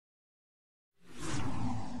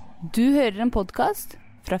Du hører en podcast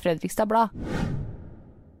fra Fredrikstad Blad.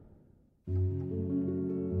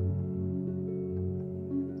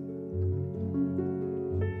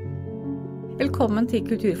 Velkommen til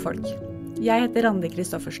Kulturfolk. Jeg heter Randi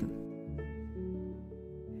Kristoffersen.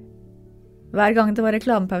 Hver gang det var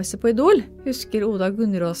reklamepause på Idol, husker Oda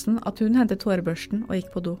Gunneråsen at hun hentet hårbørsten og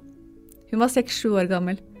gikk på do. Hun var 6-7 år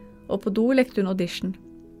gammel, og på do lekte hun audition.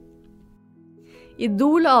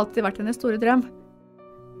 Idol har alltid vært hennes store drøm.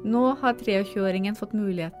 Nå har 23-åringen fått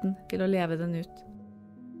muligheten til å leve den ut.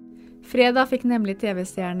 Fredag fikk nemlig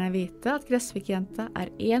TV-stjerne vite at Gressvik-jenta er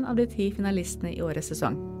en av de 10 finalistene i årets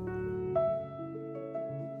sesong.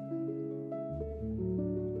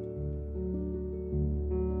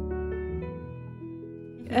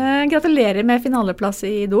 Gratulerer med finaleplass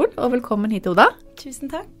i Idol, og velkommen hit, Oda. Tusen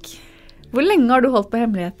takk. Hvor lenge har du holdt på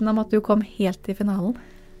hemmeligheten om at du kom helt til finalen?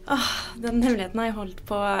 Den hemmeligheten har jeg holdt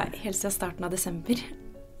på helt siden starten av desember.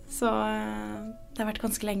 Så det har vært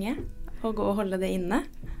ganske lenge å gå og holde det inne.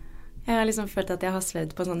 Jeg har liksom følt at jeg har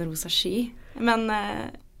svevd på en sånn rosa sky, men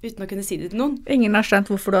uten å kunne si det til noen. Ingen har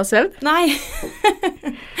skjønt hvorfor du har svevd? Nei.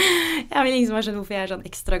 Jeg har vel ingen som har skjønt hvorfor jeg er sånn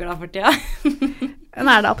ekstra glad for tida.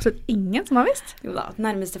 Men er det absolutt ingen som har visst? Jo da,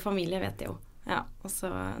 nærmeste familie vet jeg jo. Ja, og så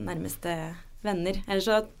nærmeste venner. Ellers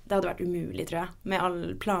så det hadde vært umulig, tror jeg, med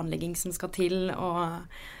all planlegging som skal til, og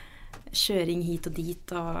kjøring hit og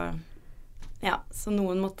dit, og ja, så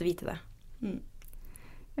noen måtte vite det.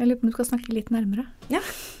 Jeg lurer på om du skal snakke litt nærmere. Ja,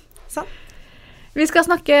 sånn. Vi skal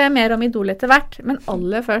snakke mer om Idol etter hvert, men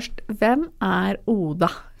aller først, hvem er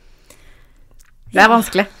Oda? Det er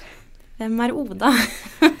vanskelig. Hvem er Oda?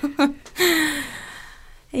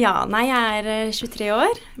 Ja, nei, jeg er 23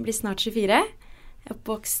 år, blir snart 24. Jeg er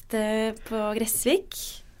oppvokst på Gressvik,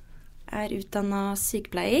 er utdannet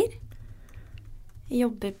sykepleier,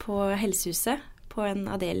 jobber på helsehuset, på en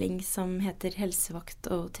avdeling som heter helsevakt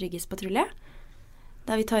og trygghetspatrulje,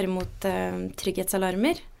 der vi tar imot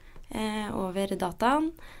trygghetsalarmer over dataen,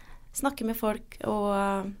 snakker med folk og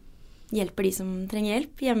hjelper de som trenger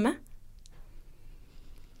hjelp hjemme.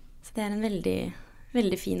 Så det er en veldig,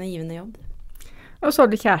 veldig fin og givende jobb. Og så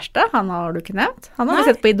har du kjæreste, han har du ikke nevnt. Han har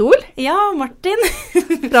vi sett på Idol. Ja, Martin.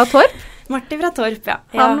 Fra Torp. Martin fra Torp, ja.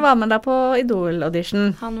 Han var med deg på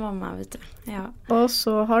Idol-audition. Han var med, vet du. Ja. Og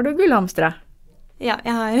så har du gullhamstere. Ja,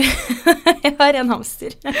 jeg har en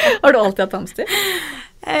hamster. Har du alltid hatt hamster?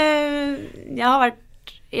 Jeg har vært,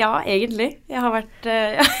 ja, egentlig. Jeg har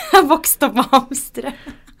vokst opp med hamstere.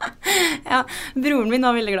 Ja, broren min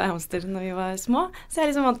var veldig glad i hamster når vi var små, så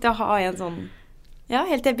jeg liksom vant til å ha en sånn, ja,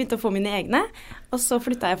 helt til jeg begynte å få mine egne, og så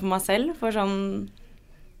flyttet jeg for meg selv for sånn,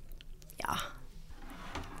 ja,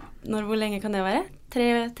 hvor lenge kan det være?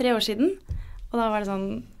 3 år siden, og da var det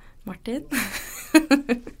sånn, Martin,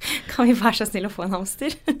 kan vi være så snill å få en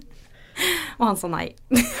hamster? Og han sa nei.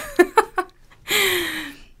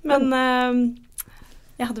 Men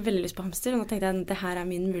jeg hadde veldig lyst på hamster, og nå tenkte jeg at det her er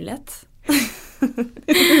min mulighet.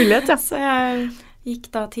 Mulighet, ja. Så jeg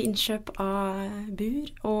gikk da til innkjøp av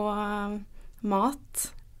bur og mat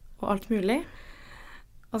og alt mulig.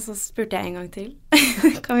 Og så spurte jeg en gang til,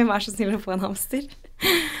 kan vi være så snill å få en hamster?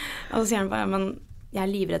 Og så sier han bare, men jeg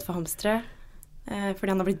er livredd for hamstere, fordi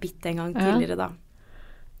han har blitt bitt en gang tidligere da.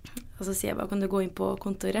 Og så sier jeg bare, kan du gå inn på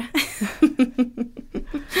kontoret?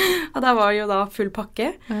 Og da var jo da full pakke,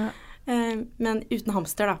 men uten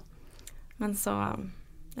hamster da. Men så,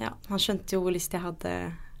 ja, han skjønte jo hvor lyst jeg hadde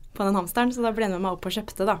på den hamsteren, så da ble han med meg opp og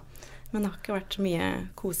kjøpte da. Men det har ikke vært så mye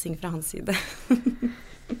kosing fra hans side.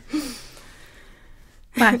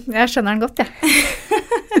 Nei, jeg skjønner den godt, ja.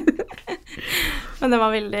 Men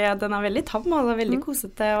den er veldig tam, og det er veldig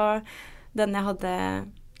kosete, og den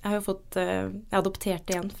jeg har jo fått, jeg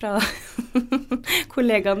adopterte en fra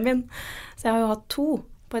kollegaen min, så jeg har jo hatt 2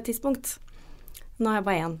 på et tidspunkt. Nå har jeg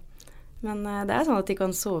bare 1. Men det er sånn at de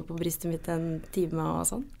kan sove på brystet mitt en time og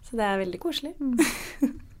sånn, så det er veldig koselig.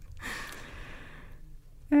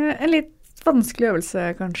 En litt vanskelig øvelse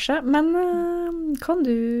kanskje, men kan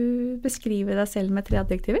du beskrive deg selv med 3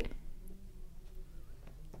 adjektiver?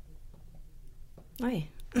 Oi,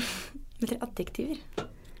 med 3 adjektiver.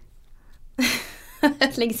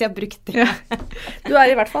 Lenge siden jeg har brukt det. Ja. Du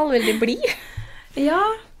er i hvert fall veldig blid. Ja,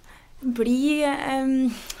 blid,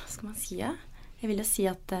 hva skal man si? Jeg vil jo si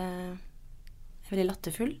at jeg er veldig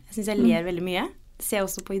latterfull. Jeg synes jeg ler veldig mye. Det ser jeg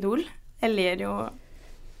også på Idol. Jeg ler jo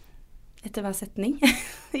etter hver setning.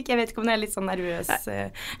 Jeg vet ikke om det er litt sånn nervøs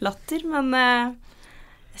latter, men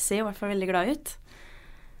jeg ser i hvert fall veldig glad ut.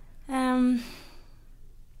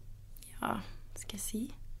 Ja, hva skal jeg si?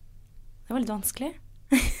 Det var litt vanskelig.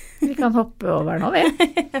 Vi kan hoppe over nå, vi.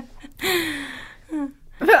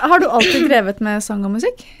 Har du alltid drevet med sang og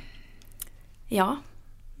musikk? Ja,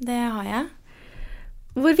 det har jeg.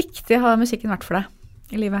 Hvor viktig har musikken vært for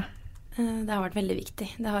deg i livet? Det har vært veldig viktig.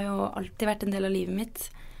 Det har jo alltid vært en del av livet mitt.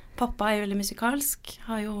 Pappa er jo veldig musikalsk.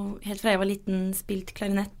 Har jo helt fra jeg var liten spilt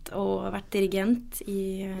klarinett og vært dirigent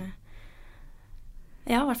i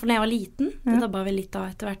hvert fall når jeg var liten. Det dabba vel litt av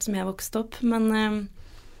etter hvert som jeg vokste opp. Men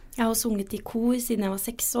jeg har sunget i kor siden jeg var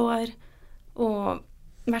 6 år, og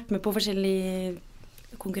vært med på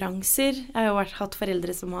forskjellige konkurranser. Jeg har jo hatt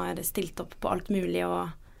foreldre som har stilt opp på alt mulig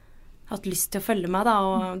og hatt lyst til å følge meg da,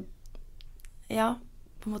 og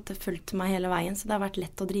på en måte fulgt meg hele veien, så det har vært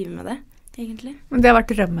lett å drive med det, egentlig. Men det har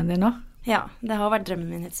vært drømmen din nå? Ja, det har vært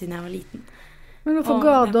drømmen min helt siden jeg var liten. Men hvorfor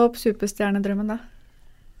ga du opp superstjernedrømmen da?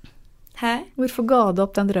 Hæ? Hvorfor ga du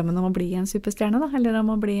opp den drømmen om å bli en superstjerne da, eller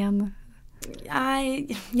om å bli en...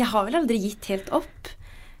 Jeg har vel aldri gitt helt opp.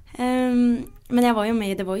 Men jeg var jo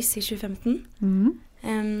med i The Voice i 2015.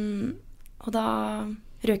 Og da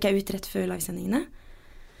røk jeg ut rett før livesendingene.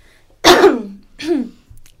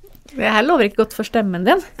 Det her lover ikke godt for stemmen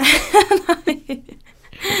din. Nei,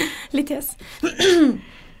 litt hes.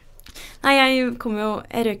 Nei, jeg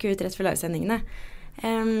røk jo ut rett før livesendingene.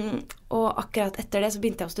 Og akkurat etter det så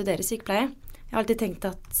begynte jeg å studere sykepleie. Jeg har alltid tenkt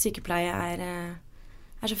at sykepleie er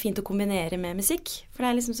så fint å kombinere med musikk, for det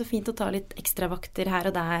er liksom så fint å ta litt ekstra vakter her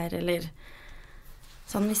og der, eller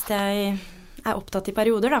sånn hvis jeg er opptatt i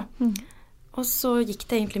perioder da. Og så gikk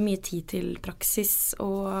det egentlig mye tid til praksis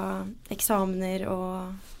og eksamener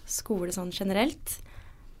og skole sånn generelt.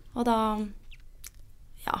 Og da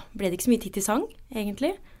ble det ikke så mye tid til sang,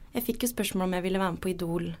 egentlig. Jeg fikk jo spørsmål om jeg ville være med på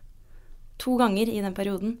Idol 2 ganger i den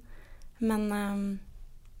perioden. Men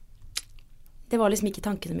det var liksom ikke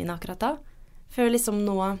tankene mine akkurat da. Før liksom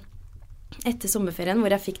nå, etter sommerferien,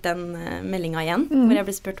 hvor jeg fikk den meldingen igjen, hvor jeg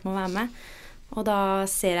ble spurt om å være med. Og da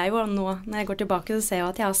ser jeg jo nå, når jeg går tilbake, så ser jeg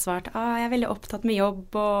at jeg har svart jeg er veldig opptatt med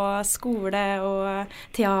jobb og skole og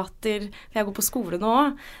teater. For jeg går på skole nå.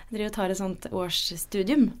 Jeg driver og tar et sånt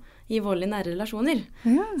årsstudium i vold i nære relasjoner.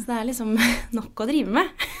 Ja. Så det er liksom nok å drive med.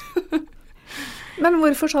 Men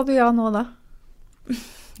hvorfor sa du ja nå da?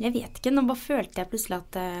 Jeg vet ikke. Nå bare følte jeg plutselig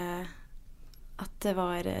at det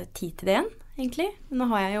var tid til det igjen, egentlig. Nå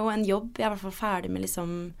har jeg jo en jobb. Jeg er i hvert fall ferdig med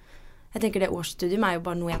liksom... Jeg tenker det årsstudium er jo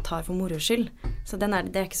bare noe jeg tar for moro skyld. Så det er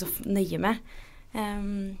jeg ikke så nøye med.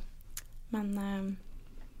 Men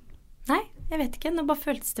nei, jeg vet ikke. Nå bare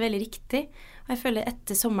føltes det veldig riktig. Og jeg føler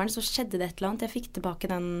etter sommeren så skjedde det et eller annet. Jeg fikk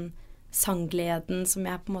tilbake den sanggleden som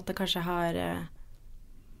jeg på en måte kanskje har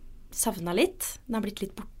savnet litt. Den har blitt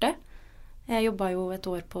litt borte. Jeg jobbet jo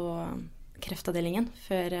et år på kreftavdelingen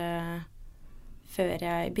før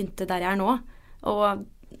jeg begynte der jeg er nå. Og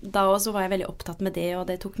da også var jeg veldig opptatt med det, og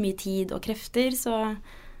det tok mye tid og krefter, så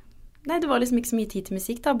nei, det var liksom ikke så mye tid til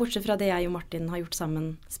musikk da, bortsett fra det jeg og Martin har gjort sammen,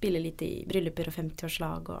 spille litt i brylluper og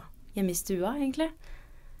 50-årslag og hjemme i stua, egentlig.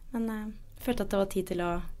 Men jeg følte at det var tid til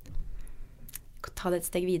å ta det et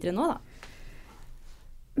steg videre nå, da.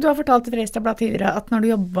 Du har fortalt til Fredrikstad Blad tidligere at når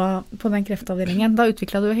du jobbet på den kreftavdelingen, da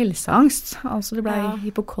utviklet du helseangst, altså du ble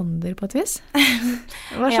hypokonder på et vis.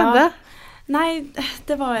 Hva skjedde? Nei,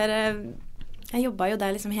 det var... Jeg jobbet jo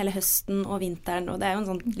der liksom hele høsten og vinteren, og det er jo en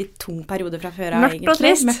sånn litt tung periode fra før av, egentlig. Og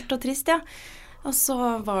trist. Mørkt og trist, ja. Og så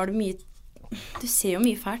var det mye... Du ser jo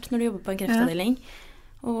mye fælt når du jobber på en kreftavdeling.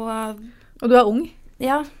 Og du er ung?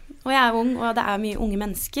 Ja, og jeg er ung, og det er mye unge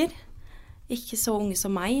mennesker. Ikke så unge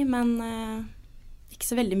som meg, men ikke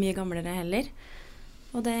så veldig mye gamlere heller.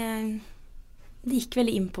 Og det gikk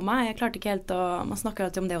veldig inn på meg. Jeg klarte ikke helt å... Man snakker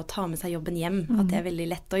alltid om det å ta med seg jobben hjem, at det er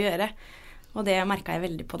veldig lett å gjøre. Og det merket jeg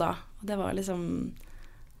veldig på da. Og det var liksom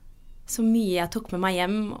så mye jeg tok med meg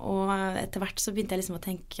hjem, og etter hvert så begynte jeg liksom å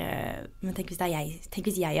tenke, men tenk hvis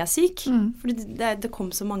jeg er syk? For det kom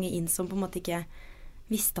så mange inn som på en måte ikke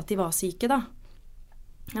visste at de var syke da.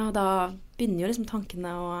 Ja, og da begynner jo liksom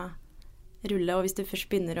tankene å rulle, og hvis du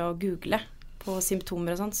først begynner å google på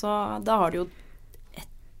symptomer og sånt, så da har du jo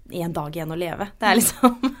en dag igjen å leve. Det er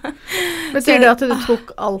liksom... Betyr det at du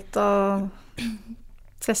tok alt av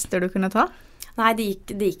tester du kunne ta? Nei, det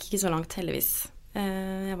gikk ikke så langt, heldigvis.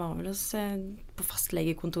 Jeg var vel på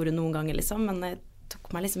fastlegekontoret noen ganger, liksom, men det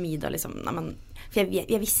tok meg liksom i det, liksom. For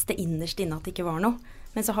jeg visste innerst inne at det ikke var noe.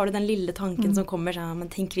 Men så har du den lille tanken som kommer, sånn,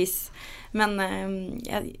 men tenk hvis. Men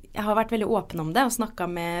jeg har vært veldig åpen om det, og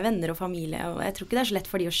snakket med venner og familie, og jeg tror ikke det er så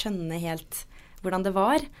lett for de å skjønne helt hvordan det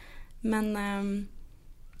var. Men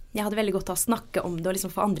jeg hadde veldig godt av å snakke om det, og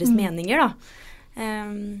liksom få andres meninger, da.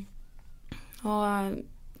 Og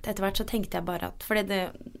etter hvert så tenkte jeg bare at, for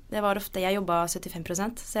det var ofte, jeg jobbet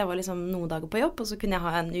 75%, så jeg var liksom noen dager på jobb, og så kunne jeg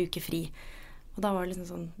ha en uke fri. Og da var det liksom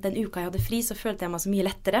sånn, den uka jeg hadde fri, så følte jeg meg så mye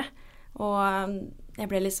lettere, og jeg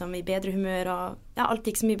ble liksom i bedre humør, og ja, alt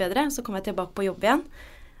gikk så mye bedre. Så kom jeg tilbake på jobb igjen,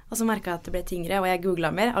 Og så merket jeg at det ble tyngre, og jeg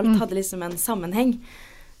googlet mer. Alt hadde liksom en sammenheng.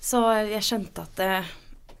 Så jeg skjønte at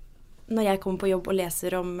når jeg kommer på jobb og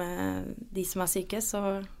leser om de som er syke,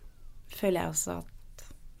 så føler jeg også at,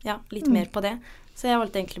 litt mer på det. Så jeg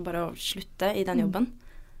valgte egentlig bare å slutte i den jobben.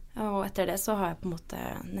 Og etter det så har jeg på en måte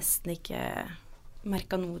nesten ikke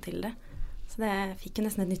merket noe til det. Så det fikk jo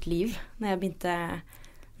nesten et nytt liv når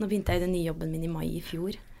nå begynte jeg i den nye jobben min i mai i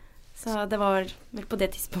fjor. Så det var vel på det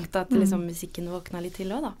tidspunktet at liksom musikken våknet litt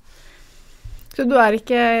til også da. Så du er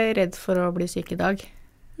ikke redd for å bli syk i dag?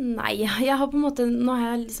 Nei, jeg har på en måte, nå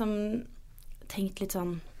har jeg liksom tenkt litt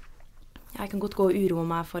sånn, jeg kan godt gå og uroe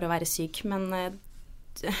meg for å være syk, men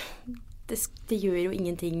det gjør jo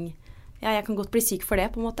ingenting. Ja, jeg kan godt bli syk for det,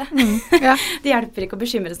 på en måte. Det hjelper ikke å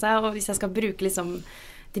bekymre seg, og hvis jeg skal bruke liksom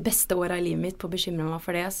de beste årene i livet mitt på å bekymre meg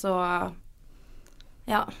for det, så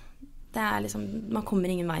det er liksom, man kommer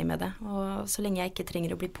ingen vei med det. Og så lenge jeg ikke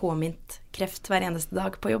trenger å bli påminnet kreft hver eneste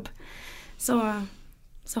dag på jobb, så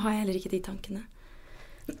har jeg heller ikke de tankene.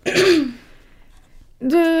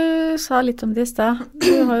 Du sa litt om det i sted.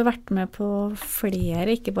 Du har jo vært med på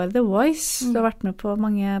flere, ikke bare The Voice. Du har vært med på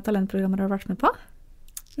mange talentprogrammer du har vært med på.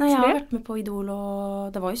 Nei, jeg har vært med på Idol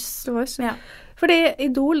og The Voice. Ja. Fordi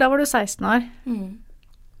Idol, da var du 16 år.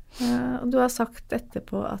 Og du har sagt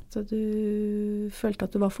etterpå at du følte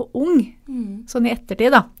at du var for ung. Sånn i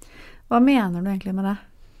ettertid da. Hva mener du egentlig med det?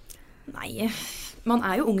 Nei, man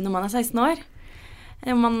er jo ung når man er 16 år.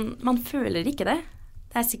 Man føler ikke det.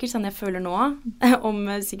 Det er sikkert sånn jeg føler nå. Om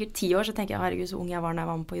sikkert 10 år så tenker jeg, herregud, så ung jeg var når jeg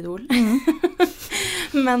var med på Idol.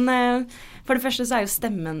 Men for det første så er jo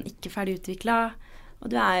stemmen ikke ferdig utviklet.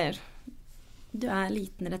 Og du er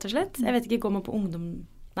liten, rett og slett. Jeg vet ikke, går man på ungdom...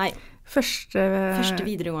 Nei, første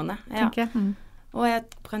videregående. Ja. Og jeg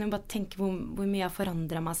kan jo bare tenke hvor mye jeg har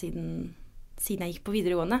forandret meg siden jeg gikk på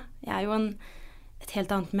videregående. Jeg er jo et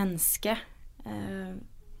helt annet menneske.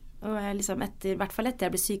 Og jeg liksom i hvert fall etter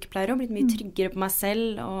jeg ble sykepleier, og blitt mye tryggere på meg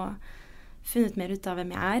selv, og funnet mer ut av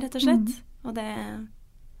hvem jeg er, rett og slett. Og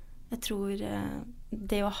jeg tror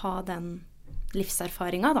det å ha den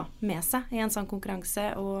livserfaringen da, med seg i en sånn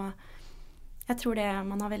konkurranse, og jeg tror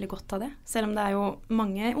man har veldig godt av det. Selv om det er jo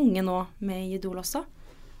mange unge nå med i Idol også.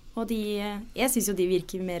 Og jeg synes jo de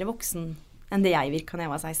virker mer voksen enn det jeg virker når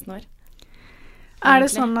jeg var 16 år. Er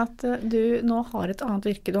det sånn at du nå har et annet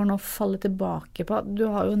virke du har nå fallet tilbake på? Du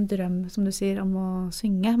har jo en drøm, som du sier, om å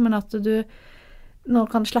synge, men at du nå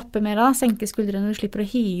kan slappe mer av, senke skuldrene når du slipper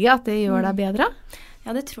å hige, at det gjør deg bedre?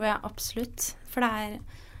 Ja, det tror jeg absolutt. For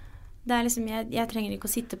det er liksom, jeg trenger ikke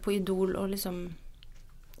å sitte på Idol og liksom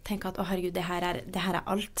tenke at, herregud, det her er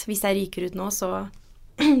alt. Hvis jeg ryker ut nå, så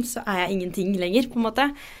er jeg ingenting lenger, på en måte.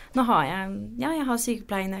 Nå har jeg har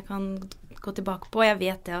sykepleien jeg kan gå tilbake på, og jeg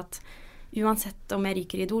vet det at uansett om jeg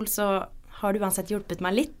ryker i Idol, så har det uansett hjulpet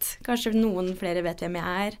meg litt. Kanskje noen flere vet hvem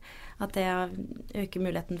jeg er, at det øker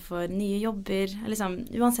muligheten for nye jobber. Liksom,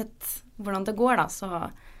 uansett hvordan det går da, så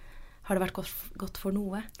har det vært godt for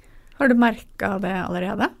noe. Har du merket det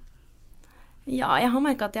allerede? Ja, jeg har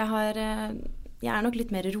merket at jeg er nok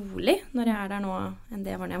litt mer rolig når jeg er der nå enn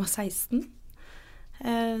det jeg var når jeg var 16.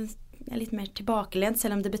 Jeg er litt mer tilbakelent,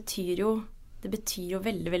 selv om det betyr jo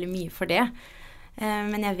veldig, veldig mye for det.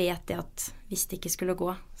 Men jeg vet det at hvis det ikke skulle gå,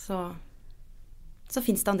 så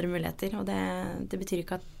finnes det andre muligheter, og det betyr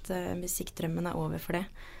ikke at musikkdrømmen er over for det.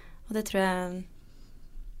 Og det tror jeg,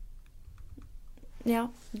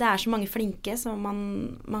 det er så mange flinke, så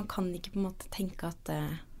man kan ikke på en måte tenke at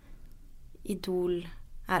Idol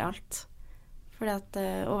er alt. Og i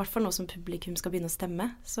hvert fall nå som publikum skal begynne å stemme,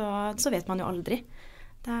 så vet man jo aldri.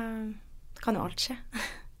 Det kan jo alt skje.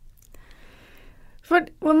 For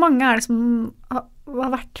hvor mange er det som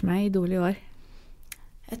har vært med i Idol i år?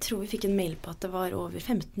 Jeg tror vi fikk en mail på at det var over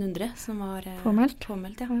 1500 som var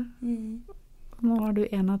påmeldt, ja. Nå var du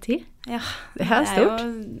 1 av 10. Ja, det er stort.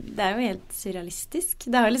 Det er jo helt surrealistisk.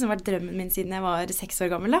 Det har jo liksom vært drømmen min siden jeg var 6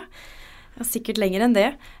 år gammel da. Og sikkert lenger enn det.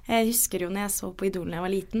 Jeg husker jo når jeg så på Idol når jeg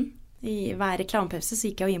var liten. I hver reklamepause så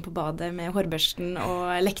gikk jeg jo inn på badet med hårbørsten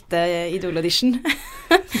og lekte Idol-audition.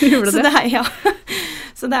 Du gjorde det?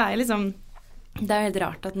 Så det er liksom, det er helt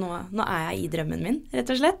rart at nå er jeg i drømmen min, rett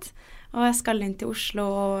og slett. Og jeg skal inn til Oslo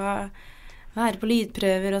og være på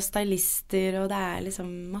lydprøver og stylister, og det er liksom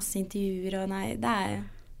masse intervjuer, og nei, det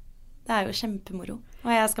er jo kjempemoro. Og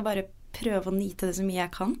jeg skal bare prøve å nyte det så mye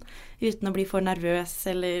jeg kan, uten å bli for nervøs,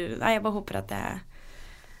 eller, nei, jeg bare håper at jeg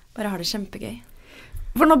bare har det kjempegøy.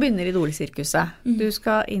 For nå begynner Idol-sirkuset. Du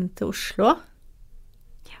skal inn til Oslo.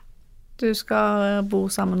 Ja. Du skal bo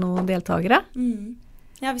sammen med noen deltagere.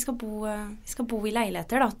 Ja, vi skal bo i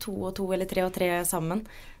leiligheter da, 2 og 2 eller 3 og 3 sammen.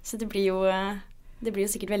 Så det blir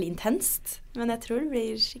jo sikkert veldig intenst, men jeg tror det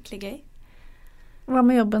blir skikkelig gøy. Hva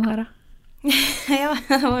med jobben her, da? Ja,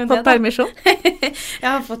 Fått permisjon? Jeg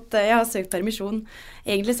har søkt permisjon.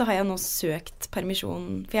 Egentlig så har jeg nå søkt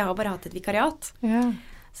permisjon, for jeg har bare hatt et vikariat. Ja.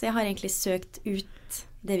 Så jeg har egentlig søkt ut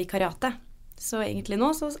det vikariatet. Så egentlig nå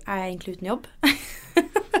så er jeg egentlig uten jobb.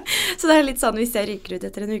 Så det er litt sånn, hvis jeg ryker ut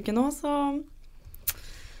etter en uke nå, så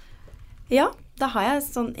ja, da har jeg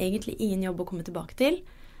sånn egentlig ingen jobb å komme tilbake til.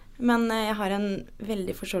 Men jeg har en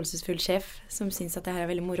veldig forståelsesfull sjef som synes at det her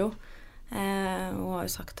er veldig moro. Og har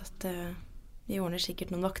jo sagt at vi ordner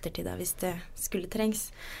sikkert noen vakter til deg hvis det skulle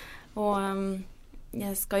trengs. Og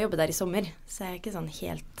jeg skal jobbe der i sommer, så jeg er ikke sånn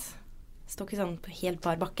helt, står ikke sånn på helt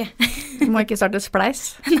bar bakke. Du må ikke starte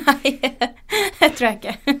spleis? Nei, det tror jeg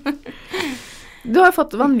ikke. Du har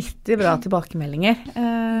fått vanvittig bra tilbakemeldinger.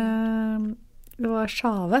 Det var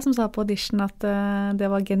Sjave som sa på audition at det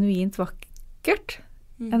var genuint vakkert.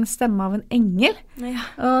 En stemme av en engel. Ja.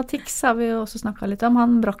 Og Tix har vi jo også snakket litt om.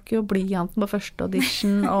 Han brakk jo blyanten på første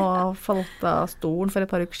audition og falt av stolen for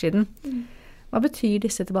et par uker siden. Hva betyr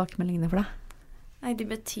disse tilbakemeldingene for deg? Nei, de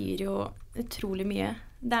betyr jo utrolig mye.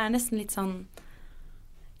 Det er nesten litt sånn,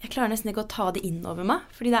 jeg klarer nesten ikke å ta det inn over meg,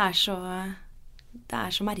 fordi det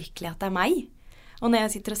er så merkelig at det er meg. Og når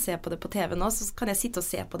jeg sitter og ser på det på TV nå, så kan jeg sitte og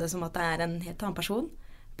se på det som at det er en helt annen person.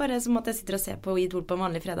 Bare som at jeg sitter og ser på Idol på en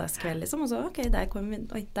vanlig fredagskveld, liksom, og så, ok, der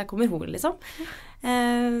kommer hun, liksom.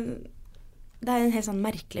 Det er en helt sånn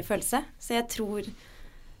merkelig følelse. Så jeg tror,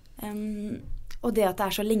 og det at det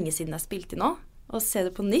er så lenge siden jeg spilte nå, og se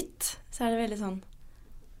det på nytt, så er det veldig sånn,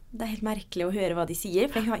 det er helt merkelig å høre hva de sier,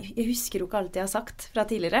 for jeg husker jo ikke alt jeg har sagt fra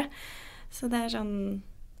tidligere. Så det er sånn,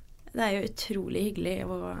 det er jo utrolig hyggelig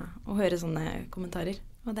å høre sånne kommentarer.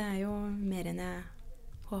 Og det er jo mer enn jeg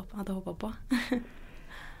hadde håpet på.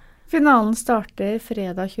 Finalen starter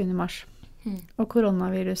fredag 20. mars. Og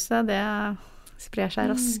koronaviruset, det sprer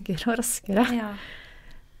seg raskere og raskere. Ja.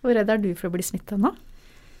 Hvor redd er du for å bli smittet nå?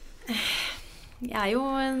 Jeg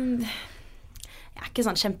er ikke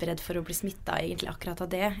sånn kjemperedd for å bli smittet egentlig akkurat av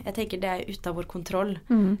det. Jeg tenker det er ut av vår kontroll.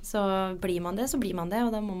 Så blir man det,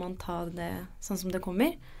 og da må man ta det sånn som det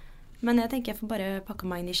kommer. Men jeg tenker jeg får bare pakke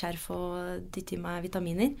meg inn i skjerf og dytte i meg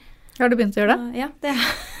vitaminer. Har du begynt å gjøre det? Ja, det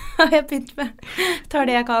har jeg begynt med. Tar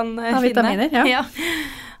det jeg kan finne. Vitaminer, ja.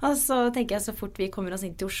 Og så tenker jeg så fort vi kommer oss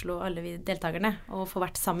inn til Oslo, alle vi deltakerne, og får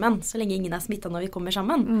vært sammen, så lenge ingen er smittet når vi kommer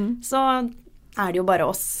sammen, så er det jo bare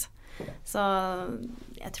oss. Så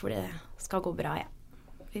jeg tror det skal gå bra, ja.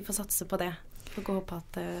 Vi får satse på det. Vi får håpe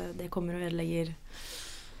at det kommer og ødelegger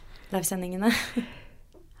livesendingene.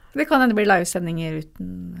 Det kan hende bli livesendinger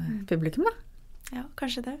uten publikum, da? Ja,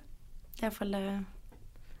 kanskje det. I hvert fall,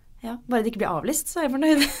 ja, bare det ikke blir avlyst, så er jeg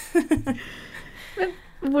fornøyd.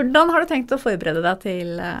 Men hvordan har du tenkt å forberede deg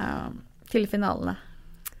til finalene?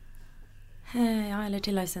 Ja, eller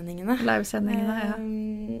til livesendingene. Livesendingene, ja.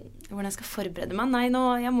 Hvordan jeg skal forberede meg? Nei,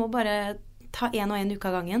 jeg må bare ta en og en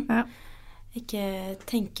uke av gangen. Ja. Ikke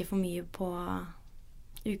tenke for mye på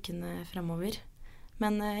ukene fremover.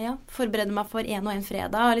 Men ja, forberede meg for en og en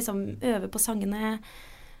fredag, liksom øve på sangene,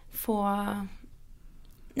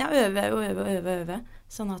 øve.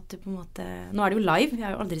 Sånn at du på en måte, nå er det jo live, jeg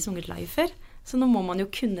har jo aldri sunget live før, så nå må man jo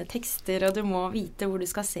kunne tekster, og du må vite hvor du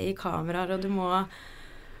skal se i kameraer, og det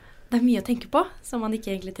er mye å tenke på, som man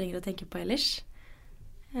ikke egentlig trenger å tenke på ellers.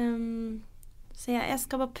 Så jeg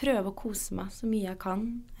skal bare prøve å kose meg så mye jeg kan,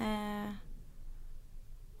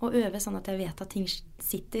 og øve sånn at jeg vet at ting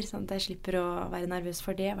sitter, sånn at jeg slipper å være nervøs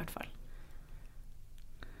for det i hvert fall.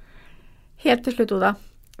 Helt til slutt, Oda,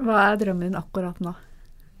 hva er drømmen din akkurat nå?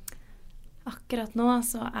 Akkurat nå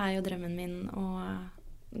så er jo drømmen min å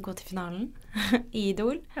gå til finalen i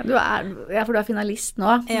Idol. Ja, for du er finalist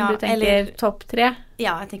nå, ja, du tenker topp 3?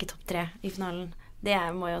 Ja, jeg tenker topp 3 i finalen. Det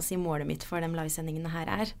må jeg jo si målet mitt for de livesendingene her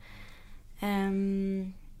er.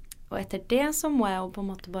 Og etter det så må jeg jo på en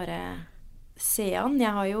måte bare se an.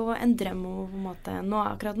 Jeg har jo en drøm om på en måte,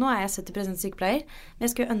 akkurat nå er jeg 70% sykepleier, men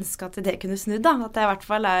jeg skulle ønske at det kunne snudd da, at jeg i hvert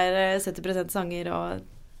fall er 70% sanger og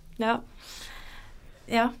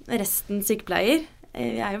ja, resten sykepleier.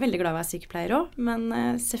 Jeg er jo veldig glad i å være sykepleier også, men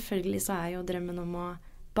selvfølgelig så er jo drømmen om å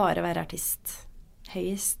bare være artist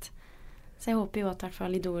høyest. Så jeg håper jo at i hvert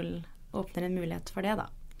fall Idol åpner en mulighet for det da.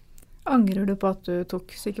 Angrer du på at du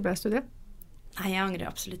tok sykepleierstudiet? Nei, jeg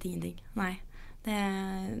angrer absolutt ingenting. Nei. Det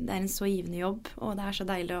er en så givende jobb, og det er så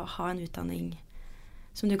deilig å ha en utdanning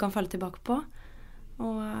som du kan falle tilbake på.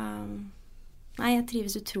 Og nei, jeg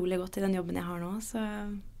trives utrolig godt i den jobben jeg har nå, så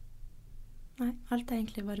nei, alt er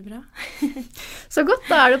egentlig bare bra. Så godt,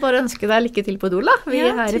 da er det bare å ønske deg lykke til på Idol da. Vi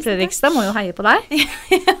her i Fredrikstad må jo heie på deg.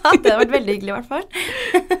 Ja, det har vært veldig hyggelig i hvert fall.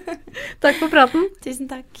 Takk for praten. Tusen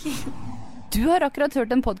takk. Du har akkurat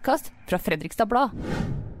hørt en podcast fra Fredrikstad Blad.